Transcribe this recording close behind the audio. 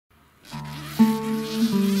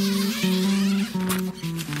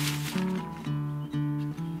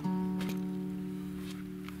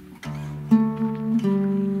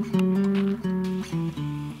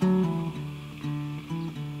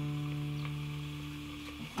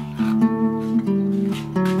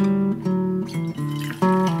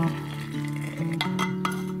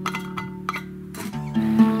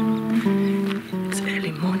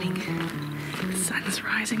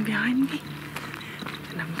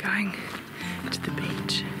going to the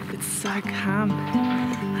beach. It's so calm,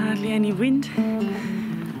 hardly any wind.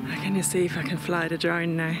 I'm gonna see if I can fly the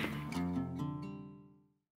drone now.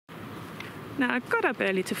 Now I got up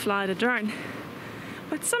early to fly the drone,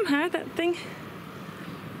 but somehow that thing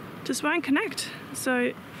just won't connect,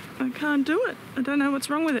 so I can't do it. I don't know what's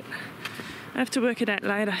wrong with it. I have to work it out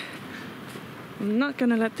later. I'm not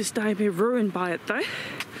gonna let this day be ruined by it though.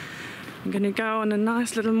 I'm gonna go on a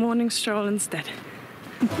nice little morning stroll instead.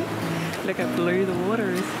 Look how blue the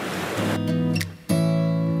water is.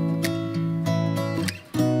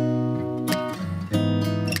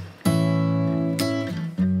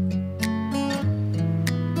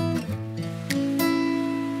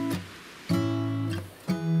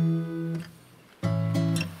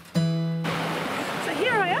 So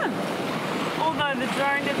here I am. Although the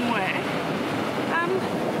drone didn't work,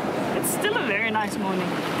 it's still a very nice morning.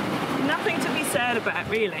 Nothing to be sad about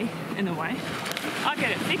really, in a way. I'll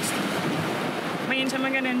get it fixed. Meantime,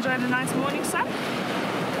 I'm going to enjoy the nice morning sun.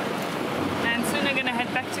 And soon I'm going to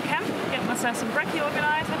head back to camp, get myself some brekkie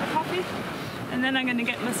organised, have a coffee, and then I'm going to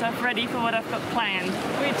get myself ready for what I've got planned,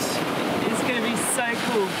 which is going to be so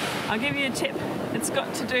cool. I'll give you a tip. It's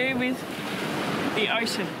got to do with the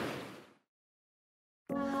ocean.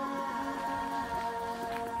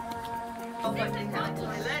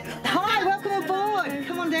 Hi, welcome aboard.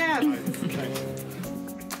 Come on down.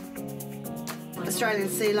 Australian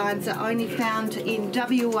sea lions are only found in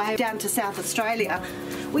WA down to South Australia.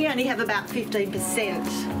 We only have about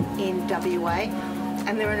 15% in WA,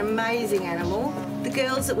 and they're an amazing animal. The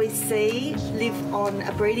girls that we see live on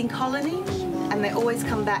a breeding colony, and they always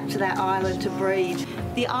come back to that island to breed.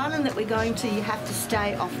 The island that we're going to, you have to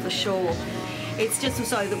stay off the shore. It's just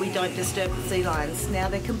so that we don't disturb the sea lions. Now,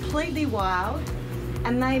 they're completely wild,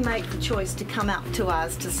 and they make the choice to come up to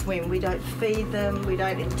us to swim. We don't feed them, we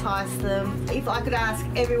don't entice them. If I could ask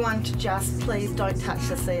everyone to just please don't touch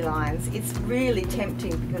the sea lions. It's really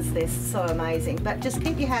tempting because they're so amazing, but just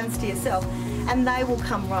keep your hands to yourself and they will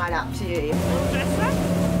come right up to you.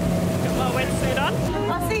 Got my wetsuit on.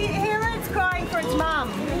 I see here it's crying for its mum.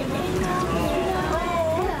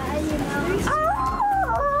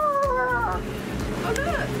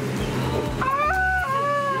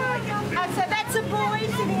 So that's a boy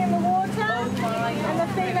sitting in the water, and the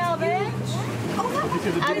female there.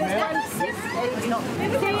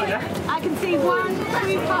 I can see 1, 2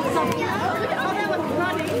 puffs up here. Oh, that one's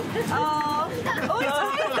running.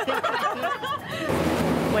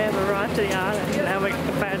 We have arrived at the island and now we're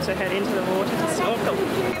about to head into the water to snorkel.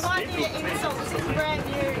 It might be an insult, this is brand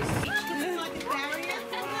new. This is like a barrier.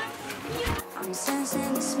 I'm sensing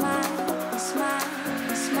a smile, a smile,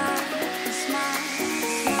 a smile, a smile.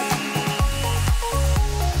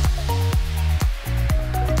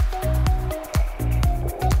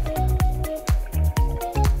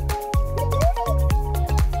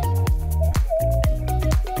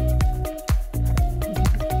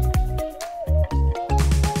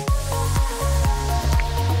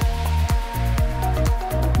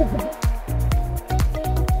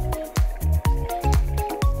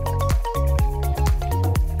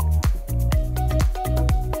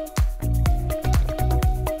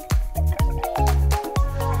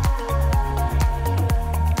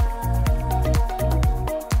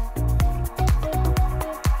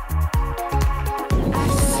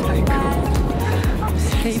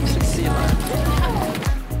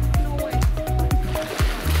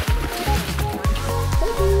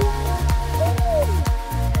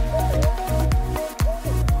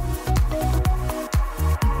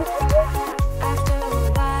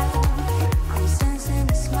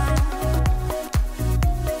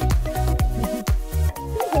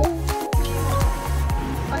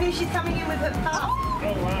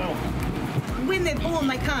 When they're born,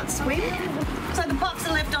 they can't swim, so the pups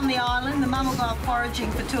are left on the island. The mum will go off foraging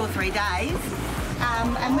for 2 or 3 days,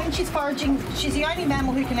 and when she's foraging, she's the only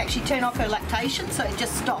mammal who can actually turn off her lactation, so it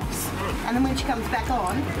just stops. And then when she comes back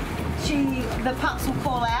on, the pups will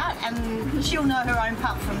call out, and she'll know her own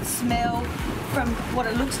pup from smell, from what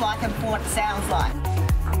it looks like, and from what it sounds like.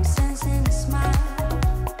 I'm sensing a smile.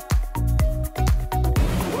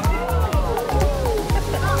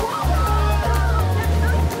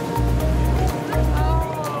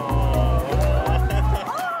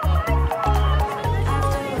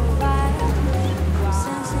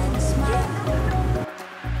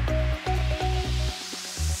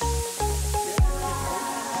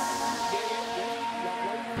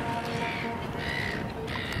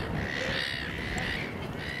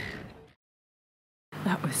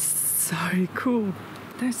 That was so cool.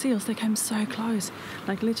 Those seals, they came so close.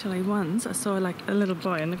 Like literally once I saw like a little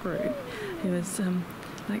boy in the group. He was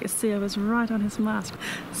Like a seal was right on his mask.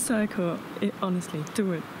 So cool. Honestly,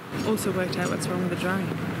 do it. Also worked out what's wrong with the drone.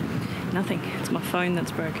 Nothing. It's my phone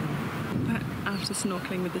that's broken. But after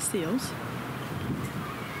snorkeling with the seals,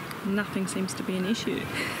 nothing seems to be an issue.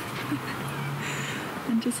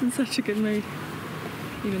 I'm just in such a good mood.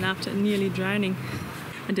 Even after nearly drowning.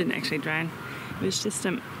 I didn't actually drown. It was just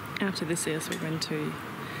after the seals we went to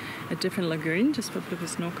a different lagoon just for a bit of a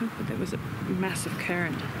snorkel, but there was a massive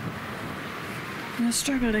current. And I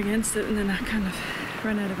struggled against it and then I kind of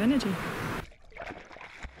ran out of energy.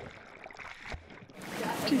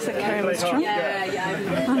 Jeez, that current was strong.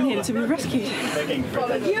 I needed to be rescued.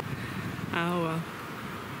 Oh well.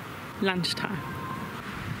 Lunchtime.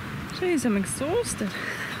 Jeez, I'm exhausted.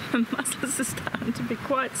 My muscles are starting to be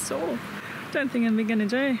quite sore. Don't think I'm going to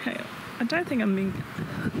do. I don't think I'm being.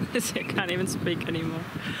 I can't even speak anymore.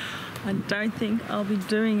 I don't think I'll be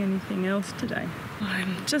doing anything else today.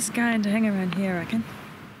 I'm just going to hang around here, I reckon.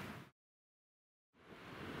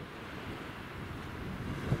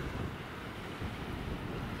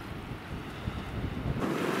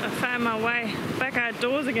 I found my way back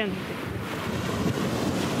outdoors again.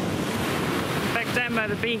 Back down by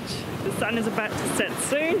the beach. The sun is about to set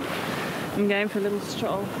soon. I'm going for a little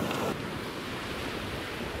stroll.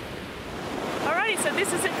 Alrighty, so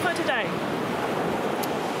this is it for today.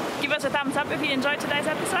 Give us a thumbs up if you enjoyed today's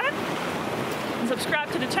episode. And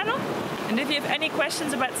subscribe to the channel. And if you have any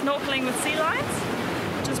questions about snorkeling with sea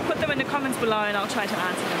lions, just put them in the comments below and I'll try to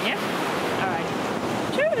answer them, yeah? Alright.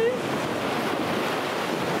 Cheers!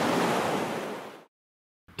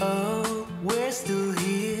 Oh, we're still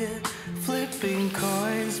here, flipping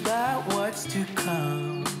coins about what's to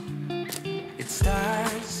come. It's time.